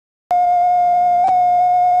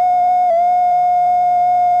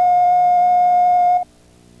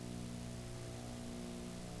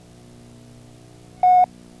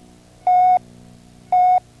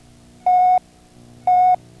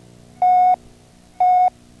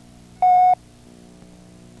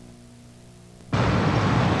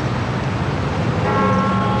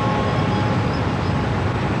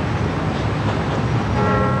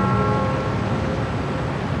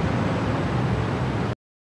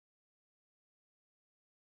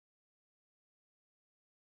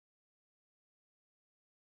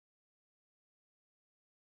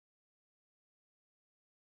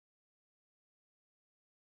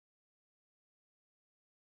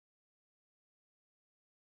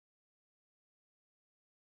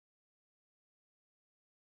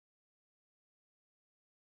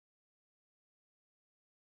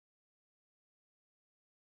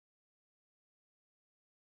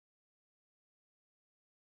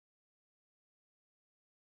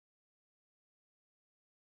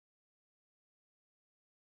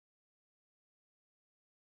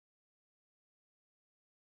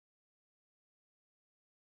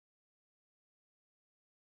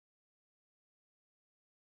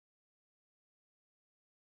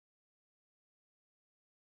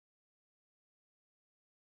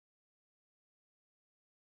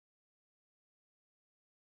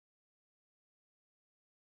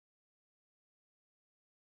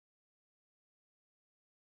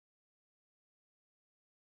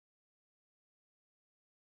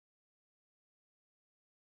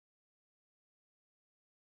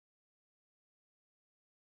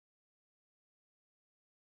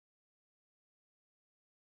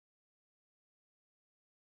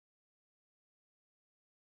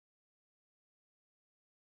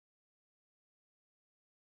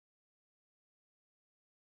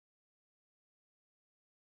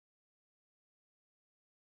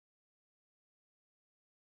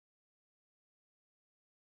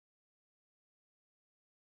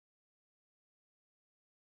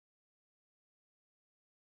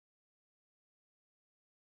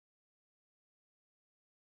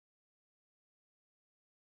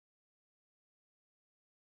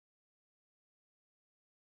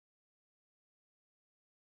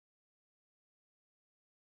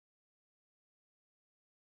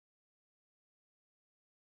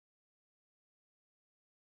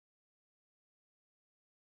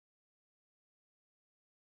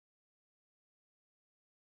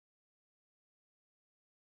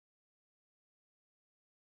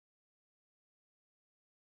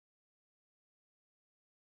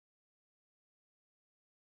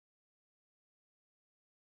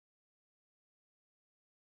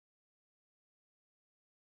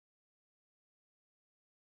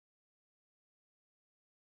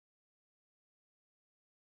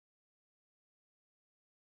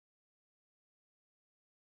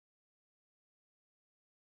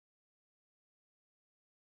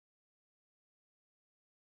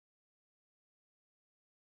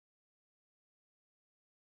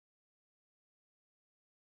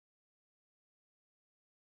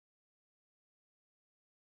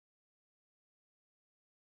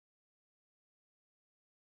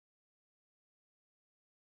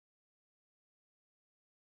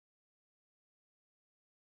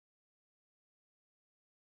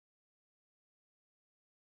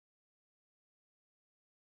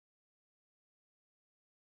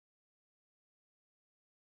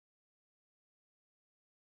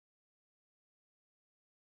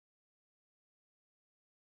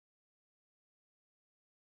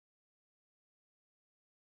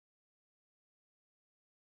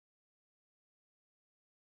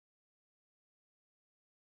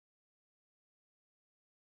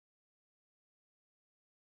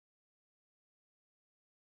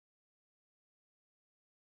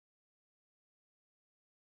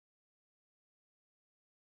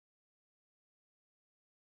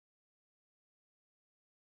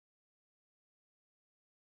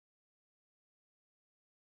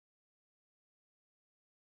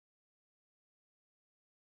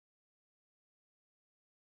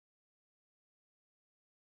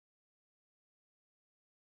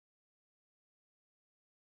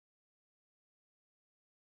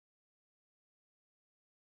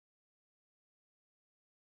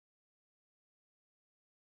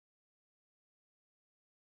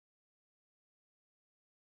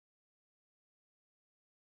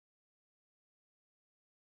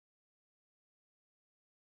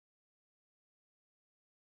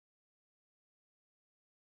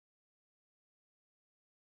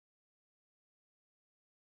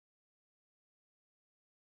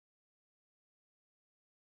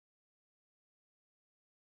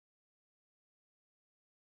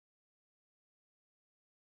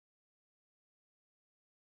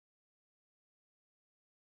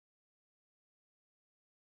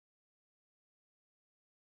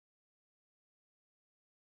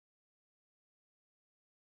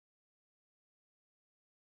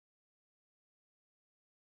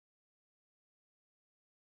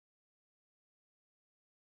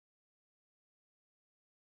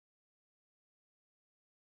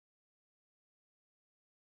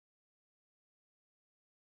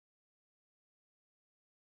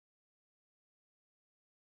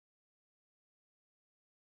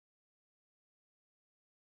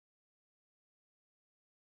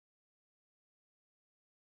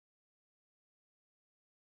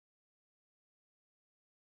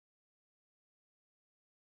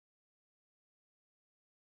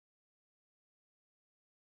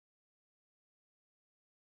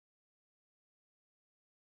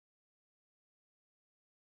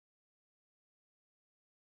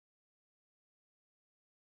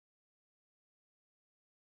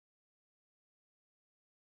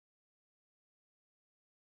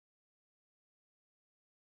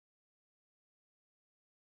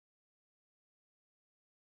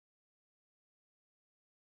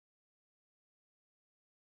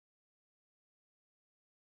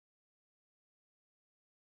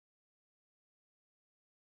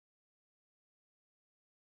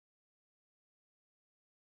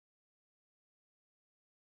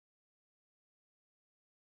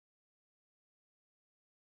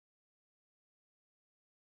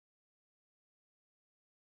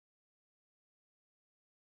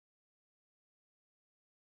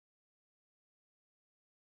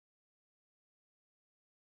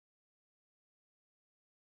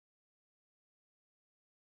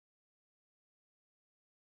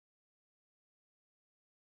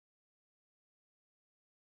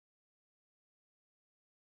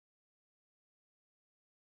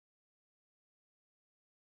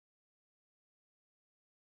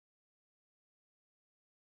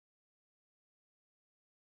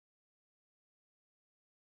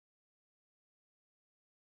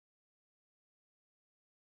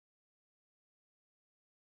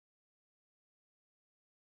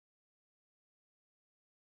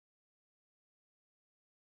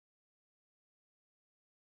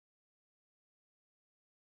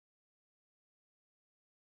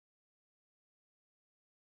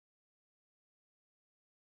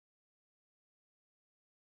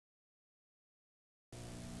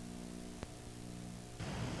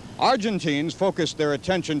Argentines focused their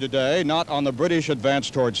attention today not on the British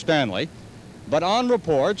advance toward Stanley, but on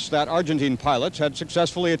reports that Argentine pilots had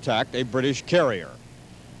successfully attacked a British carrier.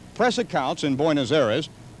 Press accounts in Buenos Aires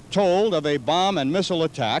told of a bomb and missile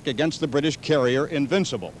attack against the British carrier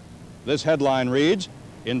Invincible. This headline reads,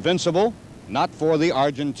 "Invincible, not for the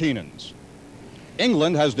Argentinians."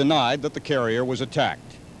 England has denied that the carrier was attacked.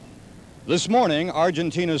 This morning,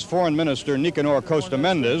 Argentina's Foreign Minister Nicanor Costa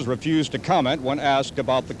Mendez refused to comment when asked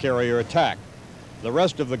about the carrier attack. The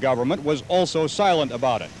rest of the government was also silent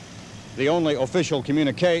about it. The only official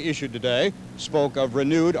communique issued today spoke of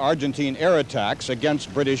renewed Argentine air attacks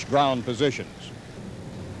against British ground positions.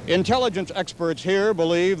 Intelligence experts here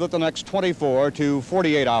believe that the next 24 to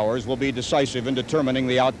 48 hours will be decisive in determining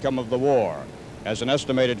the outcome of the war, as an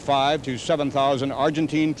estimated 5,000 to 7,000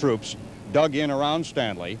 Argentine troops dug in around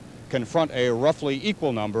Stanley confront a roughly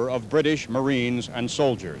equal number of British Marines and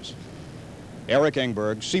soldiers. Eric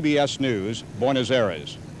Engberg, CBS News, Buenos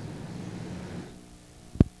Aires.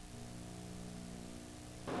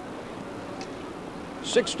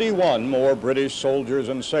 "61 more British soldiers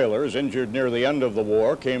and sailors injured near the end of the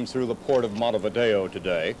war came through the port of Montevideo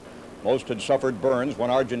today. Most had suffered burns when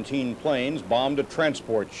Argentine planes bombed a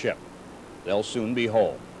transport ship. They'll soon be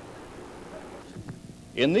home."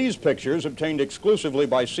 In these pictures, obtained exclusively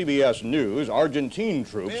by CBS News, Argentine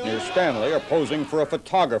troops near Stanley are posing for a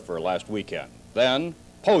photographer last weekend. Then,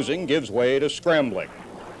 posing gives way to scrambling.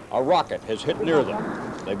 A rocket has hit near them.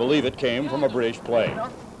 They believe it came from a British plane.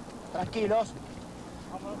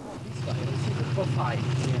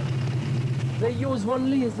 They use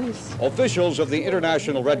only this. Officials of the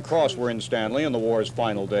International Red Cross were in Stanley in the war's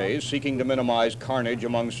final days, seeking to minimize carnage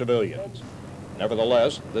among civilians.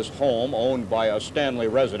 Nevertheless, this home owned by a Stanley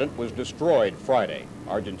resident was destroyed Friday,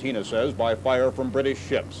 Argentina says, by fire from British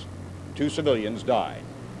ships. 2 civilians died.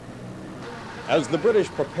 As the British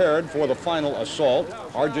prepared for the final assault,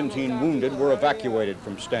 Argentine wounded were evacuated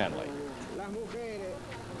from Stanley.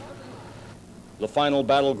 The final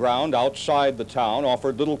battleground outside the town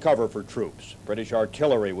offered little cover for troops. British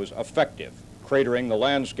artillery was effective, cratering the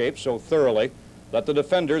landscape so thoroughly that the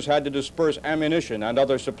defenders had to disperse ammunition and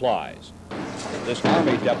other supplies. This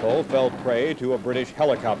army depot fell prey to a British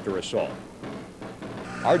helicopter assault.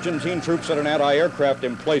 Argentine troops at an anti-aircraft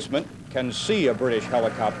emplacement can see a British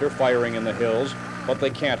helicopter firing in the hills, but they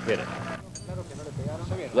can't hit it.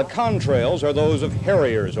 The contrails are those of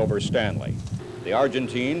Harriers over Stanley. The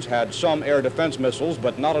Argentines had some air defense missiles,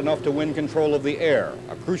 but not enough to win control of the air,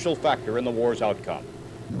 a crucial factor in the war's outcome.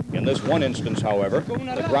 In this one instance, however,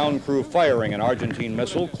 the ground crew firing an Argentine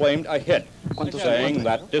missile claimed a hit, saying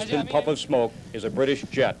that distant puff of smoke is a British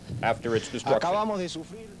jet after its destruction.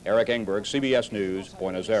 Eric Engberg, CBS News,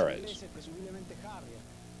 Buenos Aires.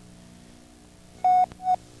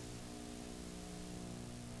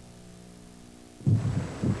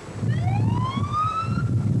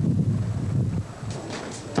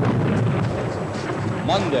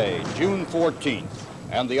 Monday, June 14th,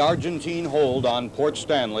 and the Argentine hold on Port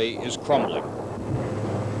Stanley is crumbling.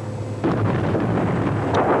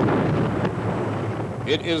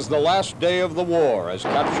 It is the last day of the war, as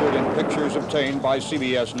captured in pictures obtained by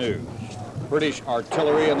CBS News. British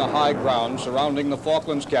artillery in the high ground surrounding the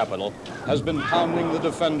Falklands capital has been pounding the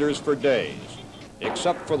defenders for days.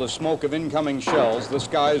 Except for the smoke of incoming shells, the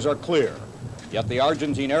skies are clear. Yet the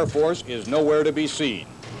Argentine Air Force is nowhere to be seen,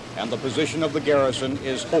 and the position of the garrison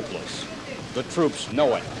is hopeless. The troops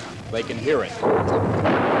know it. They can hear it.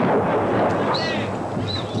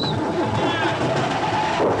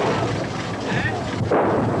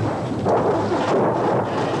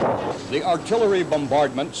 The artillery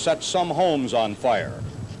bombardment set some homes on fire.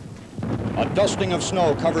 A dusting of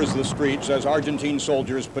snow covers the streets as Argentine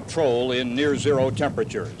soldiers patrol in near-zero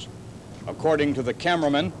temperatures. According to the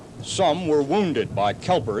cameraman, some were wounded by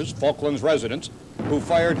kelpers, Falklands residents, who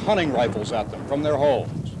fired hunting rifles at them from their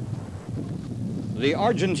homes. The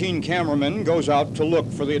Argentine cameraman goes out to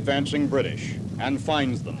look for the advancing British and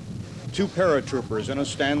finds them, 2 paratroopers in a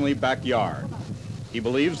Stanley backyard. He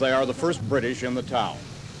believes they are the first British in the town.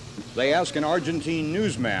 They ask an Argentine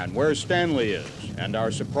newsman where Stanley is and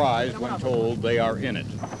are surprised when told they are in it.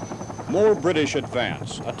 More British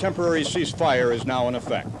advance. A temporary ceasefire is now in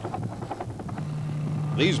effect.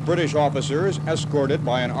 These British officers, escorted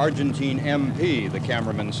by an Argentine MP, the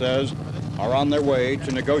cameraman says, are on their way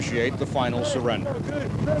to negotiate the final surrender.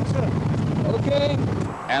 Okay.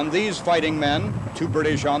 And these fighting men, 2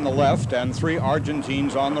 British on the left and 3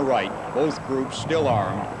 Argentines on the right, both groups still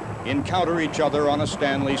armed, encounter each other on a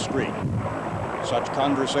Stanley street. Such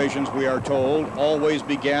conversations, we are told, always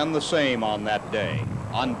began the same on that day,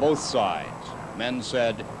 on both sides. Men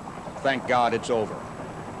said, "Thank God it's over."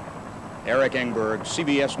 Eric Engberg,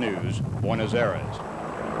 CBS News, Buenos Aires.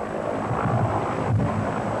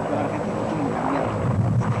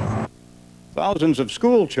 Thousands of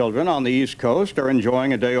school children on the East Coast are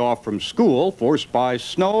enjoying a day off from school forced by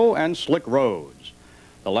snow and slick roads.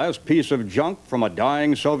 The last piece of junk from a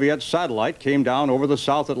dying Soviet satellite came down over the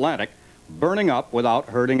South Atlantic, burning up without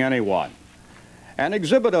hurting anyone. An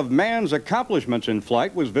exhibit of man's accomplishments in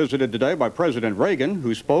flight was visited today by President Reagan,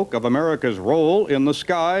 who spoke of America's role in the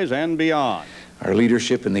skies and beyond. Our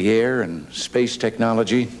leadership in the air and space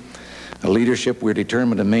technology, a leadership we're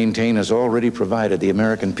determined to maintain, has already provided the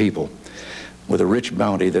American people with a rich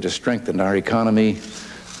bounty that has strengthened our economy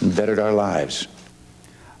and bettered our lives.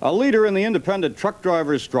 A leader in the independent truck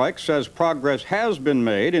drivers' strike says progress has been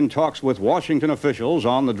made in talks with Washington officials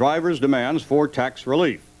on the drivers' demands for tax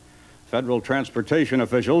relief. Federal transportation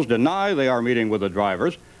officials deny they are meeting with the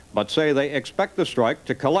drivers, but say they expect the strike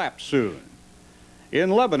to collapse soon. In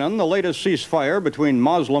Lebanon, the latest ceasefire between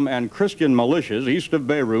Muslim and Christian militias east of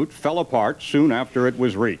Beirut fell apart soon after it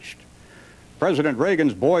was reached. President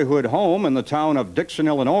Reagan's boyhood home in the town of Dixon,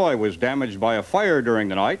 Illinois, was damaged by a fire during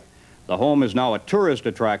the night. The home is now a tourist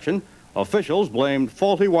attraction. Officials blamed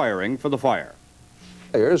faulty wiring for the fire.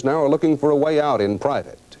 Players now are looking for a way out in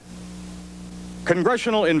private.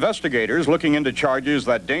 Congressional investigators looking into charges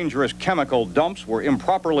that dangerous chemical dumps were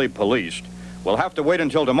improperly policed will have to wait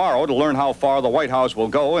until tomorrow to learn how far the White House will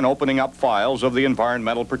go in opening up files of the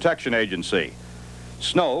Environmental Protection Agency.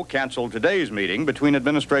 Snow canceled today's meeting between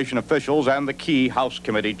administration officials and the key House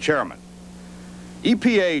committee chairman.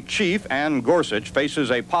 EPA Chief Ann Gorsuch faces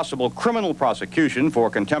a possible criminal prosecution for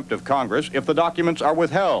contempt of Congress if the documents are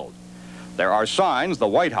withheld. There are signs the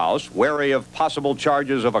White House, wary of possible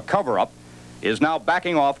charges of a cover-up, is now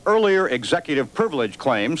backing off earlier executive privilege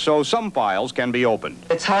claims so some files can be opened.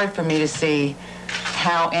 It's hard for me to see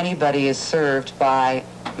how anybody is served by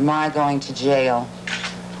my going to jail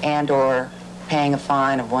and/or paying a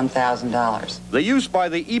fine of $1,000. The use by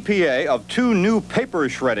the EPA of 2 new paper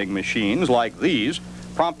shredding machines like these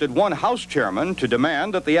prompted one House chairman to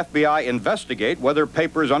demand that the FBI investigate whether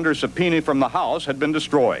papers under subpoena from the House had been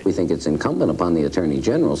destroyed. We think it's incumbent upon the Attorney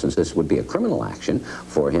General, since this would be a criminal action,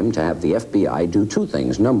 for him to have the FBI do 2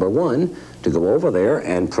 things. Number 1, to go over there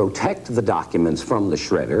and protect the documents from the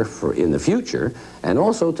shredder in the future, and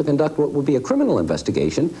also to conduct what would be a criminal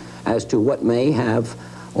investigation as to what may have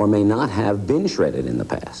or may not have been shredded in the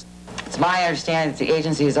past. It's my understanding that the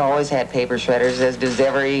agency has always had paper shredders, as does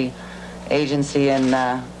every agency in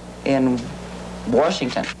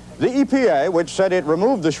Washington. The EPA, which said it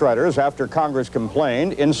removed the shredders after Congress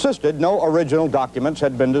complained, insisted no original documents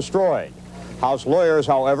had been destroyed. House lawyers,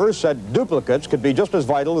 however, said duplicates could be just as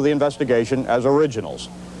vital to the investigation as originals.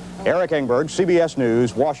 Eric Engberg, CBS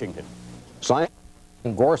News, Washington.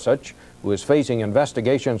 Gorsuch, who is facing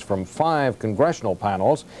investigations from 5 congressional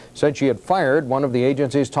panels, said she had fired one of the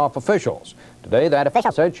agency's top officials. Today, that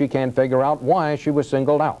official said she can't figure out why she was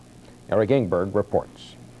singled out. Eric Engberg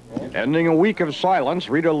reports. Ending a week of silence,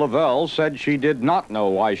 Rita Lavelle said she did not know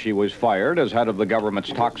why she was fired as head of the government's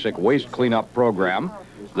toxic waste cleanup program,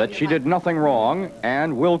 that she did nothing wrong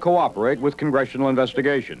and will cooperate with congressional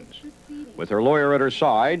investigations. With her lawyer at her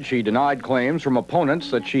side, she denied claims from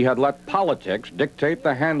opponents that she had let politics dictate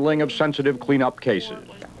the handling of sensitive cleanup cases.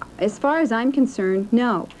 As far as I'm concerned,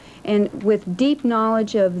 no. And with deep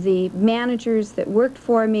knowledge of the managers that worked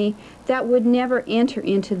for me, that would never enter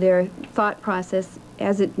into their thought process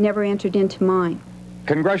as it never entered into mine.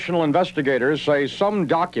 Congressional investigators say some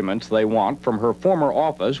documents they want from her former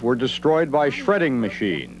office were destroyed by shredding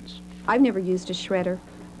machines. I've never used a shredder.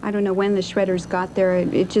 I don't know when the shredders got there.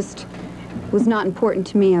 It just was not important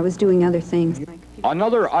to me. I was doing other things.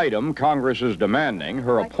 Another item Congress is demanding,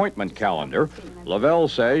 her appointment calendar, Lavelle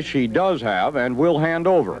says she does have and will hand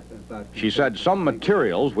over. She said some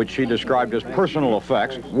materials, which she described as personal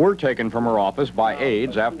effects, were taken from her office by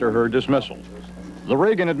aides after her dismissal. The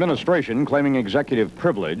Reagan administration, claiming executive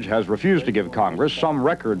privilege, has refused to give Congress some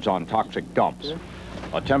records on toxic dumps.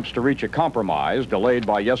 Attempts to reach a compromise, delayed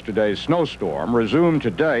by yesterday's snowstorm, resumed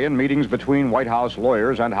today in meetings between White House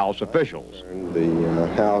lawyers and House officials. The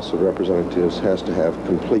House of Representatives has to have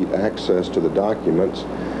complete access to the documents,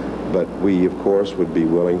 but we, of course, would be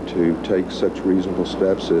willing to take such reasonable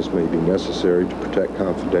steps as may be necessary to protect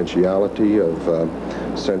confidentiality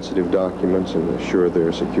of sensitive documents and assure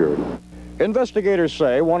their security. Investigators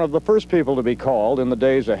say one of the first people to be called in the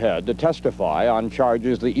days ahead to testify on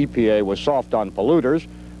charges the EPA was soft on polluters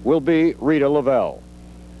will be Rita Lavelle.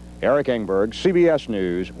 Eric Engberg, CBS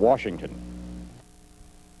News, Washington.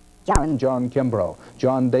 John Kimbrough,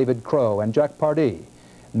 John David Crow, and Jack Pardee.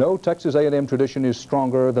 No Texas A&M tradition is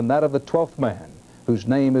stronger than that of the 12th man, whose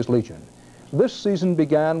name is Legion. This season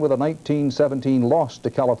began with a 1917 loss to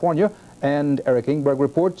California, and Eric Engberg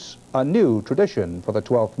reports a new tradition for the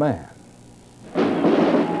 12th man.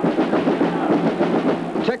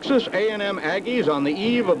 Texas A&M Aggies on the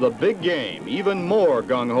eve of the big game, even more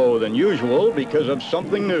gung-ho than usual because of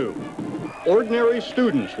something new. Ordinary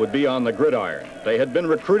students would be on the gridiron. They had been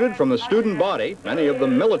recruited from the student body, many of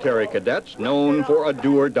them military cadets known for a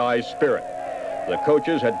do-or-die spirit. The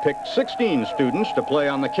coaches had picked 16 students to play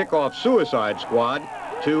on the kickoff suicide squad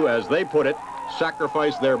to, as they put it,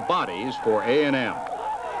 sacrifice their bodies for A&M.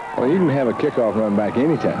 Well, you can have a kickoff run back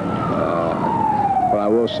anytime. But I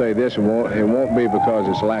will say this, it won't be because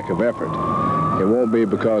it's lack of effort. It won't be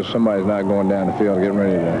because somebody's not going down the field getting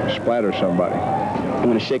ready to splatter somebody. I'm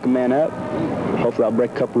going to shake a man up. Hopefully I'll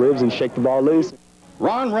break a couple ribs and shake the ball loose.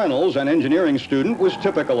 Ron Reynolds, an engineering student, was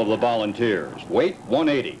typical of the volunteers. Weight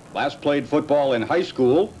 180. Last played football in high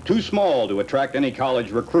school, too small to attract any college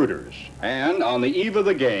recruiters. And on the eve of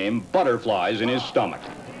the game, butterflies in his stomach.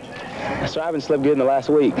 So I haven't slept good in the last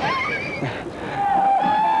week.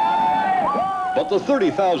 But the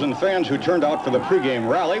 30,000 fans who turned out for the pregame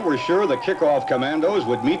rally were sure the kickoff commandos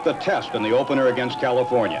would meet the test in the opener against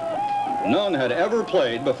California. None had ever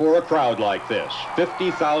played before a crowd like this.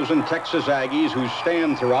 50,000 Texas Aggies who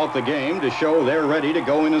stand throughout the game to show they're ready to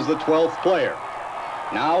go in as the 12th player.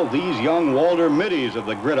 Now these young Walter Middies of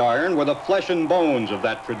the gridiron were the flesh and bones of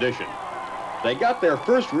that tradition. They got their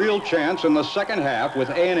first real chance in the second half with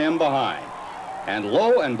A&M behind. And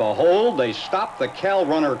lo and behold, they stopped the Cal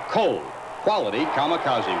runner cold. Quality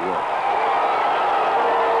kamikaze work.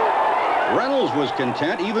 Reynolds was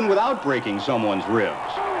content even without breaking someone's ribs.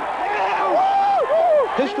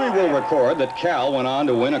 History will record that Cal went on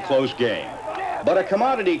to win a close game. But a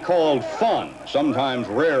commodity called fun, sometimes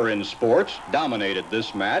rare in sports, dominated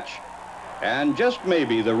this match. And just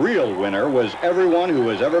maybe the real winner was everyone who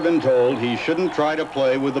has ever been told he shouldn't try to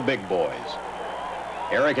play with the big boys.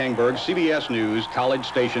 Eric Engberg, CBS News, College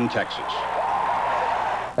Station, Texas.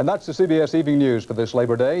 And that's the CBS Evening News for this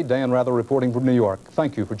Labor Day. Dan Rather reporting from New York.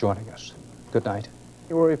 Thank you for joining us. Good night.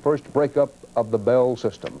 January 1st breakup of the Bell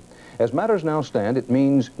system. As matters now stand, it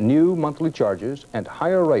means new monthly charges and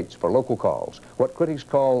higher rates for local calls, what critics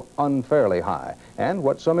call unfairly high, and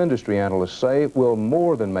what some industry analysts say will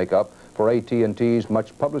more than make up for AT&T's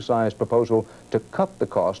much publicized proposal to cut the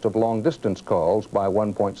cost of long-distance calls by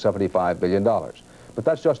 $1.75 billion. But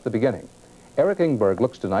that's just the beginning. Eric Engberg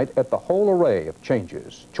looks tonight at the whole array of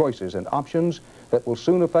changes, choices, and options that will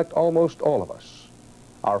soon affect almost all of us,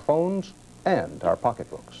 our phones and our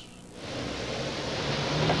pocketbooks.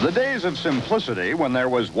 The days of simplicity, when there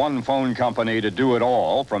was one phone company to do it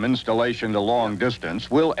all, from installation to long distance,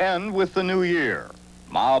 will end with the new year.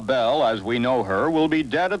 Ma Bell, as we know her, will be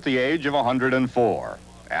dead at the age of 104,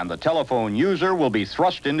 and the telephone user will be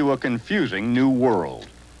thrust into a confusing new world.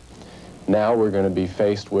 Now we're going to be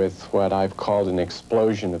faced with what I've called an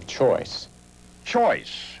explosion of choice.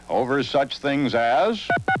 Choice over such things as,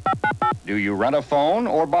 do you rent a phone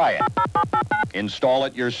or buy it? Install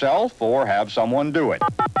it yourself or have someone do it?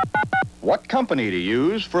 What company to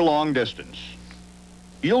use for long distance?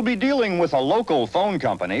 You'll be dealing with a local phone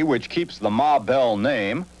company which keeps the Ma Bell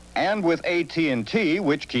name, and with AT&T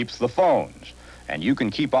which keeps the phones. And you can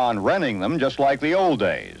keep on renting them just like the old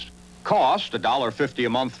days. Cost $1.50 a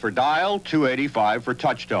month for dial, $2.85 for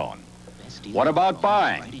touchtone. What about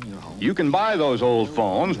buying? You can buy those old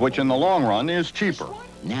phones, which in the long run is cheaper.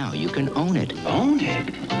 Now you can own it. Own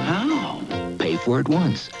it? How? Pay for it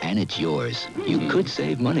once, and it's yours. You could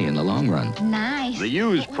save money in the long run. Nice. The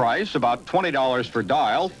used price, about $20 for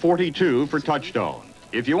dial, $42 for touchtone.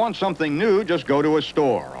 If you want something new, just go to a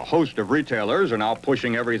store. A host of retailers are now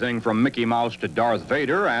pushing everything from Mickey Mouse to Darth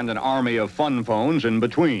Vader and an army of fun phones in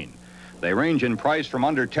between. They range in price from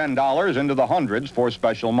under $10 into the hundreds for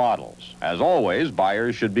special models. As always,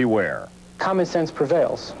 buyers should beware. Common sense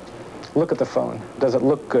prevails. Look at the phone. Does it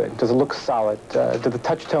look good? Does it look solid? Do the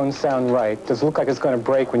touch tones sound right? Does it look like it's going to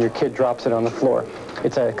break when your kid drops it on the floor?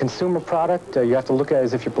 It's a consumer product. You have to look at it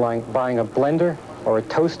as if you're buying a blender or a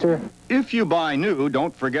toaster. If you buy new,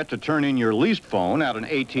 don't forget to turn in your leased phone at an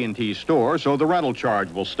AT&T store so the rental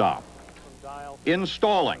charge will stop.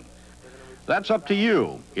 Installing. That's up to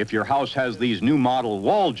you. If your house has these new model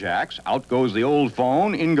wall jacks, out goes the old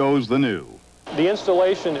phone, in goes the new. The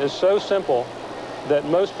installation is so simple that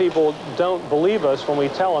most people don't believe us when we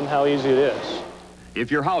tell them how easy it is.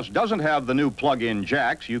 If your house doesn't have the new plug-in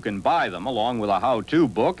jacks, you can buy them along with a how-to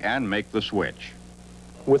book and make the switch.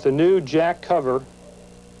 With the new jack cover,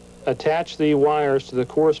 attach the wires to the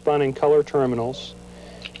corresponding color terminals,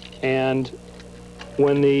 and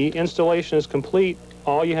when the installation is complete,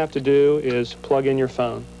 all you have to do is plug in your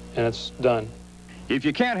phone. and it's done. If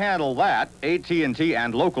you can't handle that, AT&T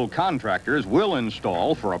and local contractors will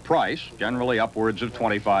install for a price, generally upwards of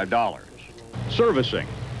 $25. Servicing.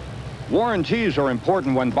 Warranties are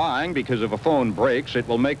important when buying because if a phone breaks, it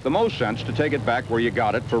will make the most sense to take it back where you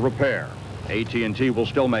got it for repair. AT&T will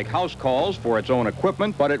still make house calls for its own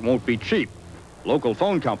equipment, but it won't be cheap. Local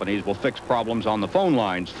phone companies will fix problems on the phone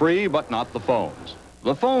lines free, but not the phones.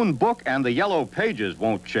 The phone book and the yellow pages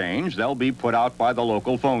won't change. They'll be put out by the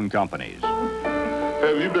local phone companies.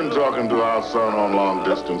 Have you been talking to our son on long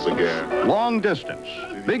distance again? Long distance.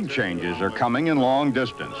 Big changes are coming in long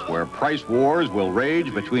distance, where price wars will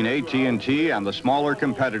rage between AT&T and the smaller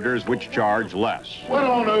competitors which charge less. What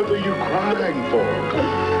on earth are you crying for?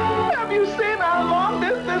 Have you seen our long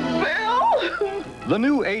distance bill? The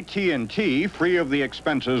new AT&T, free of the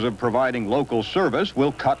expenses of providing local service,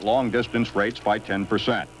 will cut long distance rates by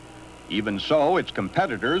 10%. Even so, its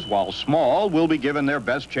competitors, while small, will be given their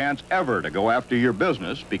best chance ever to go after your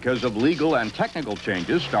business because of legal and technical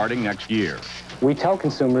changes starting next year. We tell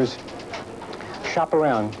consumers, shop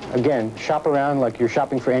around. Again, shop around like you're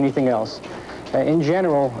shopping for anything else. In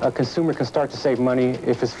general, a consumer can start to save money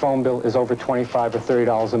if his phone bill is over $25 or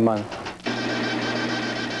 $30 a month.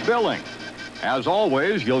 Billing. As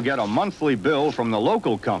always, you'll get a monthly bill from the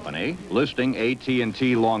local company listing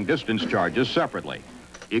AT&T long-distance charges separately.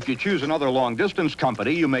 If you choose another long-distance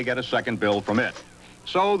company, you may get a second bill from it.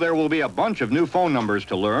 So there will be a bunch of new phone numbers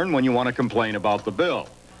to learn when you want to complain about the bill.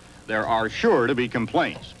 There are sure to be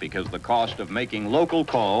complaints because the cost of making local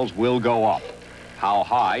calls will go up. How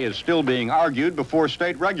high is still being argued before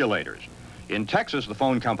state regulators. In Texas, the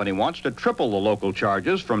phone company wants to triple the local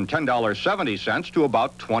charges from $10.70 to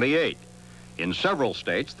about $28. In several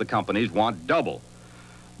states, the companies want double.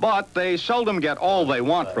 But they seldom get all they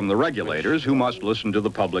want from the regulators, who must listen to the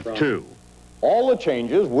public, too. All the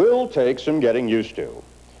changes will take some getting used to.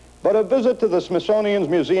 But a visit to the Smithsonian's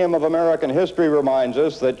Museum of American History reminds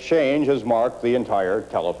us that change has marked the entire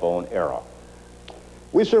telephone era.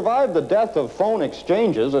 We survived the death of phone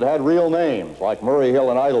exchanges that had real names, like Murray Hill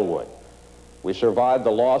and Idlewood. We survived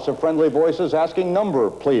the loss of friendly voices asking number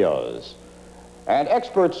pleas. And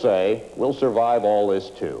experts say we'll survive all this,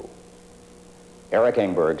 too. Eric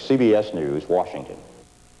Engberg, CBS News, Washington.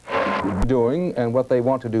 Doing and what they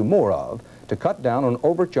want to do more of to cut down on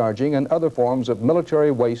overcharging and other forms of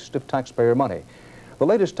military waste of taxpayer money. The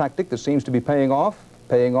latest tactic that seems to be paying off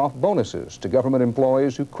bonuses to government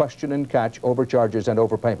employees who question and catch overcharges and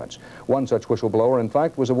overpayments. One such whistleblower, in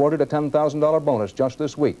fact, was awarded a $10,000 bonus just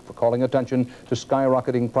this week for calling attention to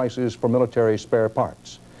skyrocketing prices for military spare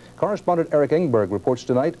parts. Correspondent Eric Engberg reports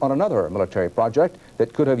tonight on another military project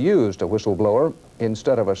that could have used a whistleblower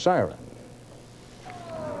instead of a siren.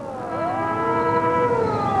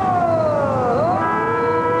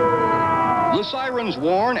 The sirens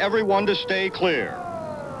warn everyone to stay clear.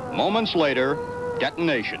 Moments later,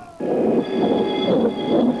 detonation.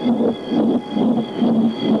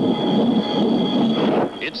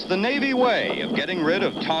 It's the Navy way of getting rid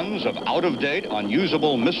of tons of out-of-date,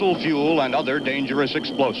 unusable missile fuel and other dangerous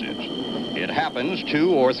explosives. It happens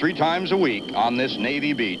 2 or 3 times a week on this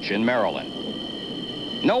Navy beach in Maryland.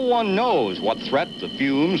 No one knows what threat the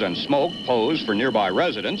fumes and smoke pose for nearby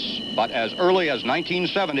residents, but as early as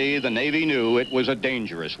 1970, the Navy knew it was a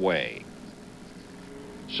dangerous way.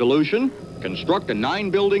 Solution? Construct a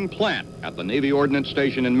 9-building plant at the Navy Ordnance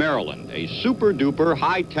Station in Maryland, a super-duper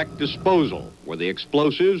high-tech disposal where the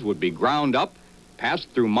explosives would be ground up, passed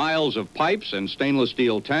through miles of pipes and stainless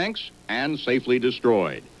steel tanks, and safely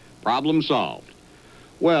destroyed. Problem solved.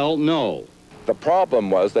 Well, no. The problem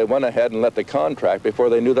was they went ahead and let the contract before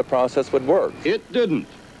they knew the process would work. It didn't.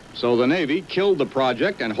 So the Navy killed the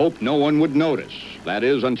project and hoped no one would notice. That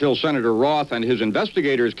is, until Senator Roth and his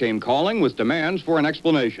investigators came calling with demands for an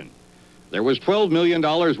explanation. There was $12 million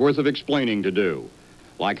worth of explaining to do,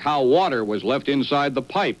 like how water was left inside the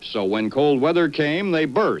pipes, so when cold weather came, they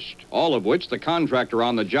burst, all of which the contractor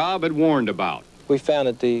on the job had warned about. We found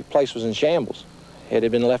that the place was in shambles. It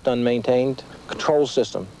had been left unmaintained. Control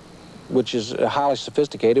system, which is highly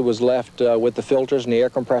sophisticated, was left with the filters and the air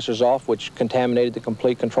compressors off, which contaminated the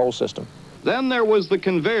complete control system. Then there was the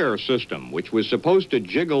conveyor system, which was supposed to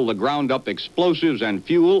jiggle the ground-up explosives and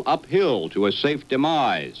fuel uphill to a safe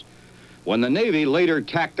demise. When the Navy later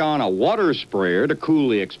tacked on a water sprayer to cool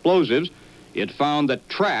the explosives, it found that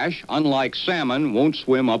trash, unlike salmon, won't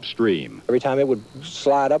swim upstream. Every time it would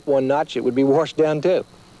slide up one notch, it would be washed down too.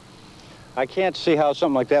 I can't see how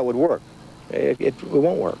something like that would work. It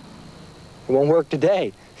won't work. It won't work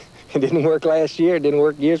today. It didn't work last year. It didn't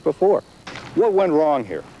work years before. What went wrong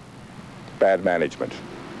here? Bad management.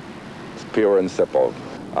 It's pure and simple.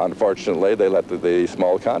 Unfortunately, they let the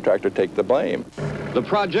small contractor take the blame. The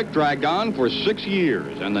project dragged on for 6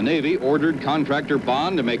 years, and the Navy ordered contractor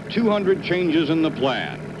Bond to make 200 changes in the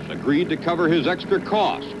plans, agreed to cover his extra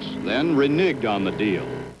costs, then reneged on the deal.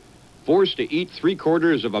 Forced to eat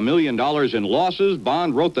 $750,000 in losses,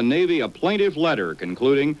 Bond wrote the Navy a plaintiff letter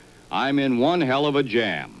concluding, "I'm in one hell of a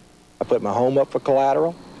jam." I put my home up for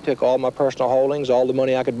collateral, took all my personal holdings, all the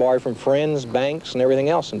money I could borrow from friends, banks, and everything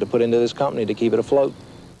else, and to put into this company to keep it afloat.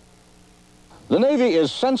 The Navy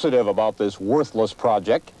is sensitive about this worthless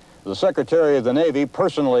project. The Secretary of the Navy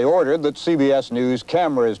personally ordered that CBS News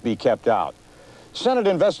cameras be kept out. Senate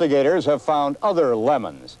investigators have found other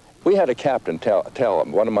lemons. We had a captain tell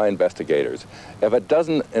him, one of my investigators, if it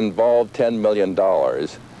doesn't involve $10 million,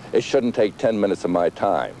 it shouldn't take 10 minutes of my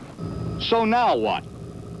time. So now what?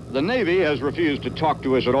 The Navy has refused to talk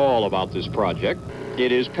to us at all about this project.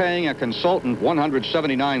 It is paying a consultant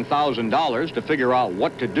 $179,000 to figure out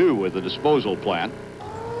what to do with the disposal plant.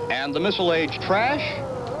 And the missile-age trash?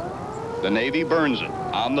 The Navy burns it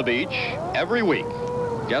on the beach every week,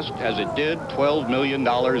 just as it did $12 million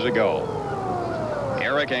ago.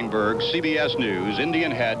 Eric Engberg, CBS News,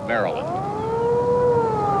 Indian Head, Maryland.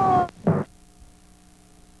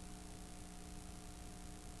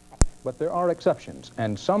 But there are exceptions,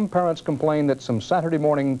 and some parents complain that some Saturday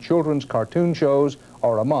morning children's cartoon shows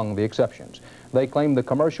are among the exceptions. They claim the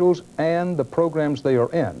commercials and the programs they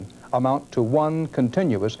are in amount to one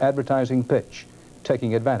continuous advertising pitch,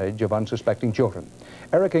 taking advantage of unsuspecting children.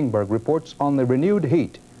 Eric Engberg reports on the renewed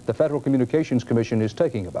heat the Federal Communications Commission is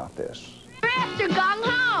taking about this. Faster,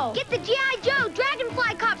 gung-ho! Get the G.I. Joe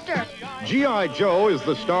Dragonfly Copter! G.I. Joe is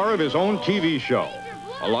the star of his own TV show.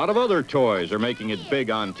 A lot of other toys are making it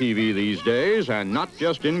big on TV these days, and not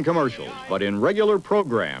just in commercials, but in regular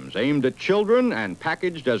programs aimed at children and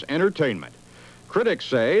packaged as entertainment. Critics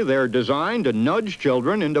say they're designed to nudge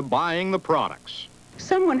children into buying the products.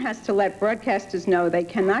 Someone has to let broadcasters know they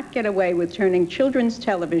cannot get away with turning children's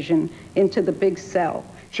television into the big sell.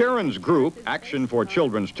 Sharon's group, Action for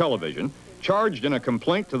Children's Television, charged in a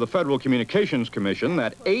complaint to the Federal Communications Commission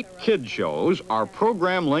that 8 kid shows are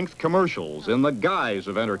program-length commercials in the guise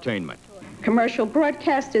of entertainment. Commercial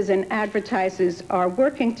broadcasters and advertisers are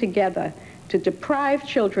working together to deprive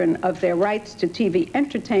children of their rights to TV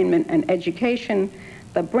entertainment and education.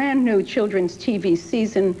 The brand new children's TV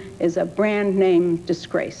season is a brand name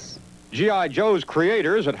disgrace. G.I. Joe's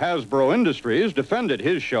creators at Hasbro Industries defended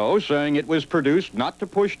his show, saying it was produced not to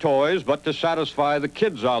push toys, but to satisfy the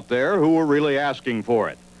kids out there who were really asking for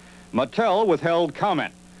it. Mattel withheld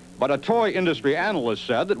comment, but a toy industry analyst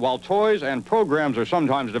said that while toys and programs are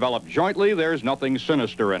sometimes developed jointly, there's nothing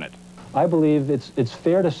sinister in it. I believe it's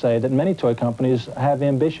fair to say that many toy companies have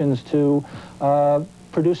ambitions to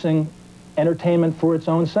producing entertainment for its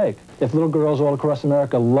own sake. If little girls all across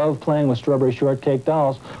America love playing with strawberry shortcake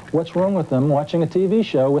dolls, what's wrong with them watching a TV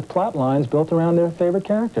show with plot lines built around their favorite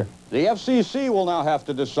character? The FCC will now have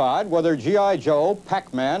to decide whether G.I. Joe,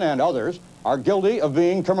 Pac-Man, and others are guilty of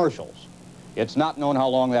being commercials. It's not known how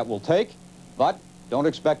long that will take, but don't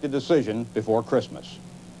expect a decision before Christmas.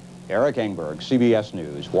 Eric Engberg, CBS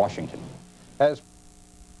News, Washington.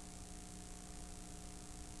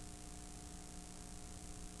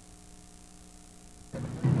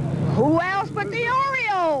 Who else but the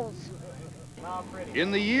Orioles? In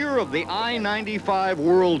the year of the I-95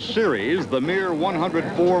 World Series, the mere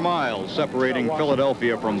 104 miles separating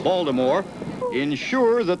Philadelphia from Baltimore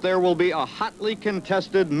ensure that there will be a hotly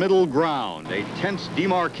contested middle ground, a tense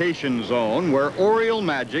demarcation zone where Oriole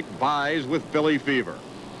magic vies with Philly fever.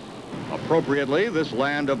 Appropriately, this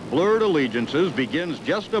land of blurred allegiances begins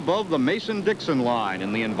just above the Mason-Dixon line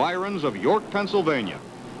in the environs of York, Pennsylvania,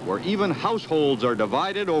 where even households are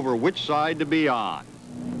divided over which side to be on.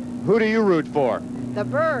 Who do you root for? The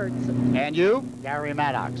Birds. And you? Gary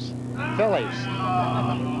Maddox.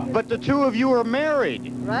 Phillies. But the two of you are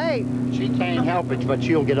married. Right. She can't help it, but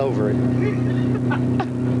she'll get over it.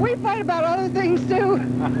 We fight about other things, too.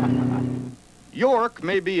 York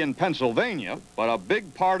may be in Pennsylvania, but a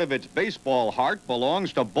big part of its baseball heart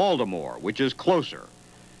belongs to Baltimore, which is closer.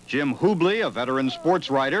 Jim Hubley, a veteran sports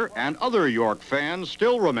writer, and other York fans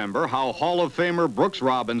still remember how Hall of Famer Brooks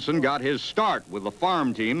Robinson got his start with the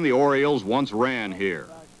farm team the Orioles once ran here.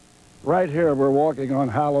 Right here, we're walking on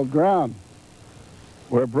hallowed ground,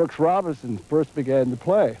 where Brooks Robinson first began to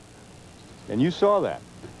play. And you saw that?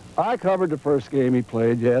 I covered the first game he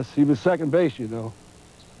played, yes. He was second base, you know.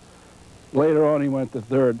 Later on, he went to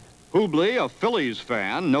third. Hubley, a Phillies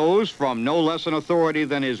fan, knows from no less an authority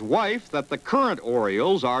than his wife that the current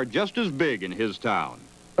Orioles are just as big in his town.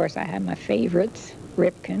 Of course, I have my favorites.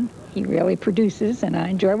 Ripken, he really produces, and I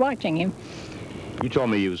enjoy watching him. You told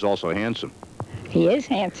me he was also handsome. He is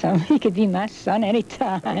handsome. He could be my son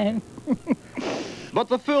anytime. But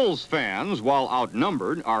the Phils fans, while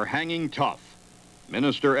outnumbered, are hanging tough.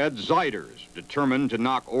 Minister Ed Zeiders, determined to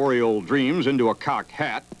knock Oriole dreams into a cocked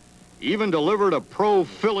hat, even delivered a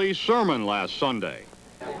pro-Philly sermon last Sunday.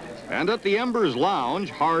 And at the Embers Lounge,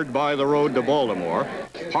 hard by the road to Baltimore,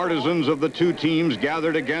 partisans of the two teams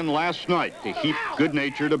gathered again last night to heap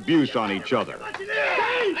good-natured abuse on each other.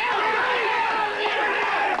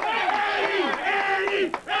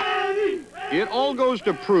 It all goes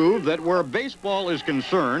to prove that where baseball is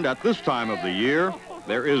concerned at this time of the year,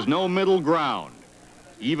 there is no middle ground,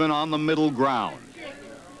 even on the middle ground.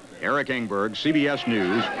 Eric Engberg, CBS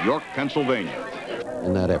News, York, Pennsylvania.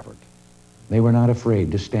 In that effort, they were not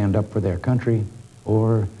afraid to stand up for their country,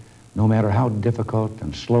 or, no matter how difficult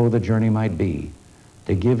and slow the journey might be,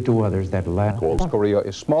 to give to others that last. Korea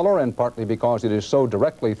is smaller, and partly because it is so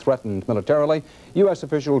directly threatened militarily, U.S.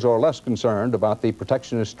 officials are less concerned about the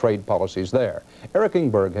protectionist trade policies there. Eric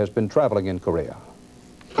Engberg has been traveling in Korea.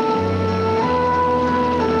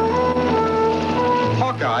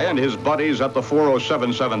 Hawkeye and his buddies at the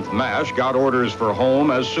 407 7th MASH got orders for home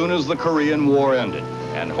as soon as the Korean War ended,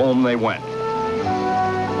 and home they went.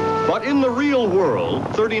 But in the real world,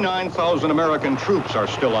 39,000 American troops are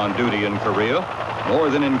still on duty in Korea, more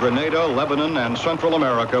than in Grenada, Lebanon, and Central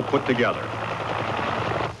America put together.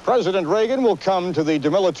 President Reagan will come to the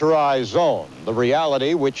demilitarized zone, the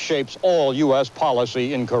reality which shapes all U.S.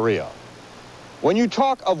 policy in Korea. When you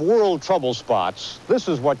talk of world trouble spots, this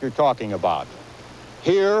is what you're talking about.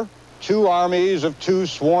 Here, two armies of two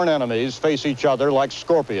sworn enemies face each other like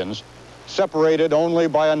scorpions, separated only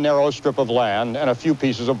by a narrow strip of land and a few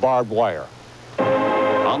pieces of barbed wire.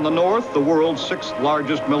 On the north, the world's sixth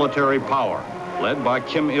largest military power, led by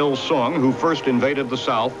Kim Il-sung, who first invaded the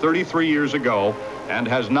South 33 years ago and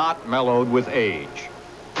has not mellowed with age.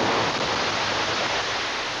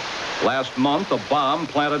 Last month, a bomb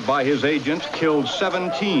planted by his agents killed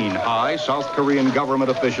 17 high South Korean government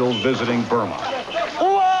officials visiting Burma.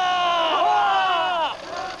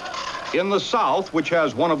 In the South, which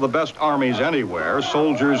has one of the best armies anywhere,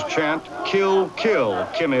 soldiers chant, "Kill, kill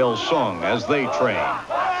Kim Il-sung," as they train.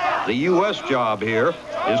 The U.S. job here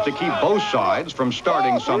is to keep both sides from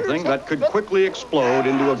starting something that could quickly explode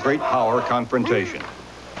into a great power confrontation.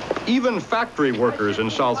 Even factory workers in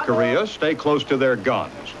South Korea stay close to their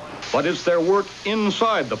guns. But it's their work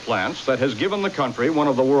inside the plants that has given the country one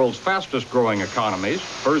of the world's fastest growing economies,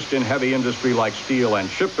 first in heavy industry like steel and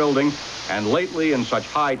shipbuilding, and lately in such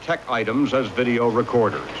high-tech items as video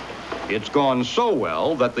recorders. It's gone so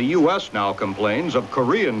well that the U.S. now complains of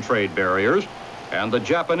Korean trade barriers, and the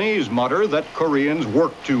Japanese mutter that Koreans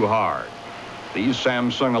work too hard. These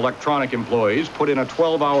Samsung electronic employees put in a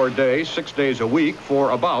 12-hour day, 6 days a week,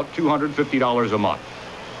 for about $250 a month.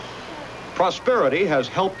 Prosperity has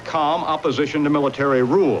helped calm opposition to military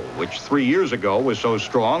rule, which 3 years ago was so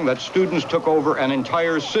strong that students took over an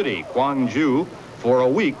entire city, Gwangju, for a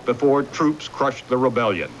week before troops crushed the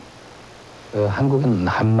rebellion.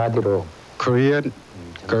 Korean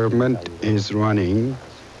government is running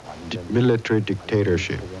military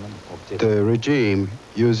dictatorship. The regime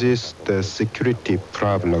uses the security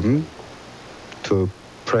problem to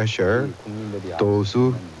pressure those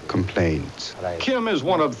who complain. Kim is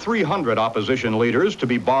one of 300 opposition leaders to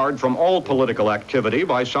be barred from all political activity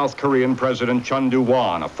by South Korean President Chun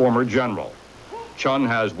Doo-hwan, a former general. Chun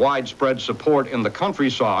has widespread support in the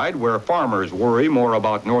countryside, where farmers worry more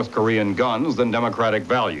about North Korean guns than democratic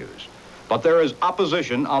values. But there is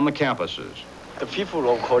opposition on the campuses. The people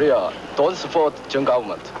of Korea don't support Jun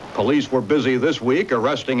government. Police were busy this week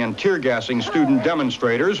arresting and tear-gassing student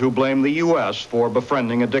demonstrators who blame the U.S. for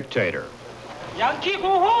befriending a dictator.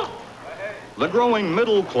 The growing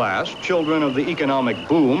middle class, children of the economic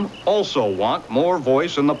boom, also want more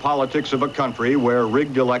voice in the politics of a country where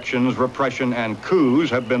rigged elections, repression, and coups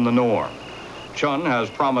have been the norm. Chun has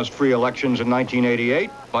promised free elections in 1988,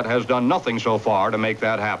 but has done nothing so far to make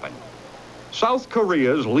that happen. South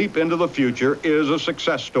Korea's leap into the future is a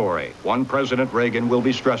success story, one President Reagan will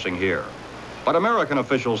be stressing here. But American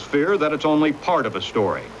officials fear that it's only part of a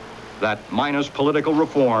story, that minus political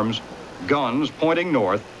reforms, guns pointing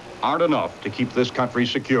north aren't enough to keep this country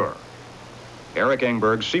secure. Eric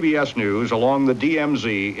Engberg, CBS News, along the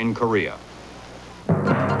DMZ in Korea.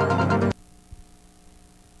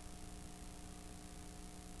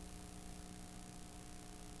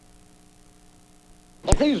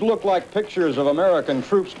 These look like pictures of American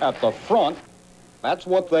troops at the front. That's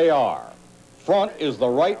what they are. Front is the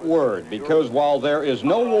right word, because while there is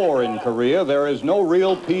no war in Korea, there is no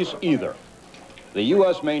real peace either. The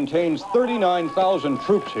U.S. maintains 39,000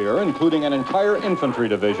 troops here, including an entire infantry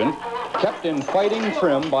division, kept in fighting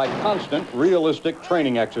trim by constant, realistic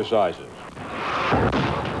training exercises.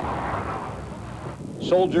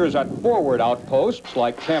 Soldiers at forward outposts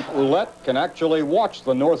like Camp Roulette can actually watch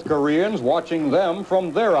the North Koreans watching them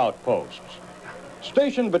from their outposts.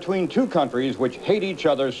 Stationed between two countries which hate each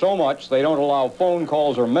other so much they don't allow phone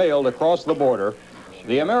calls or mail to cross the border,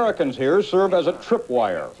 the Americans here serve as a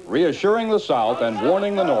tripwire, reassuring the South and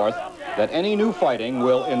warning the North that any new fighting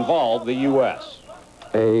will involve the U.S.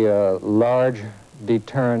 A large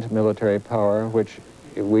deterrent military power, which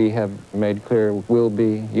we have made clear will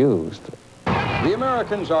be used. The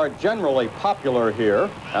Americans are generally popular here,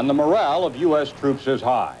 and the morale of U.S. troops is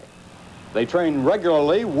high. They train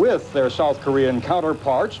regularly with their South Korean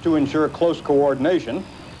counterparts to ensure close coordination,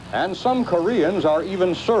 and some Koreans are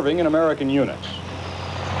even serving in American units.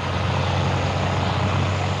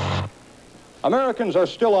 Americans are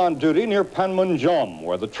still on duty near Panmunjom,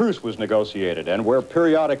 where the truce was negotiated and where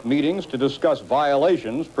periodic meetings to discuss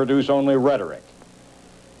violations produce only rhetoric.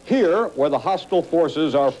 Here, where the hostile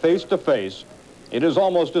forces are face to face, it is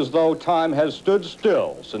almost as though time has stood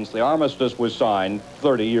still since the armistice was signed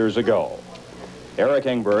 30 years ago. Eric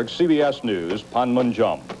Engberg, CBS News,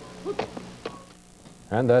 Panmunjom.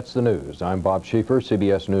 And that's the news. I'm Bob Schieffer,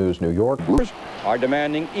 CBS News, New York. Are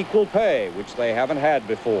demanding equal pay, which they haven't had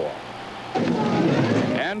before.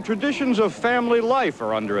 And traditions of family life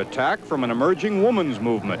are under attack from an emerging woman's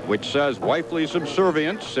movement, which says wifely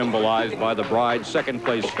subservience, symbolized by the bride's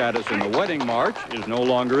second-place status in the wedding march, is no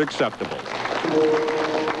longer acceptable.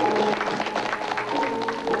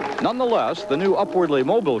 Nonetheless, the new upwardly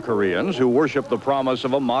mobile Koreans who worship the promise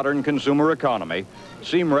of a modern consumer economy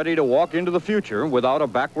seem ready to walk into the future without a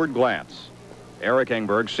backward glance. Eric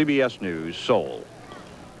Engberg, CBS News, Seoul.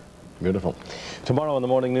 Beautiful. Tomorrow on the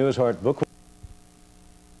Morning News, Art Book.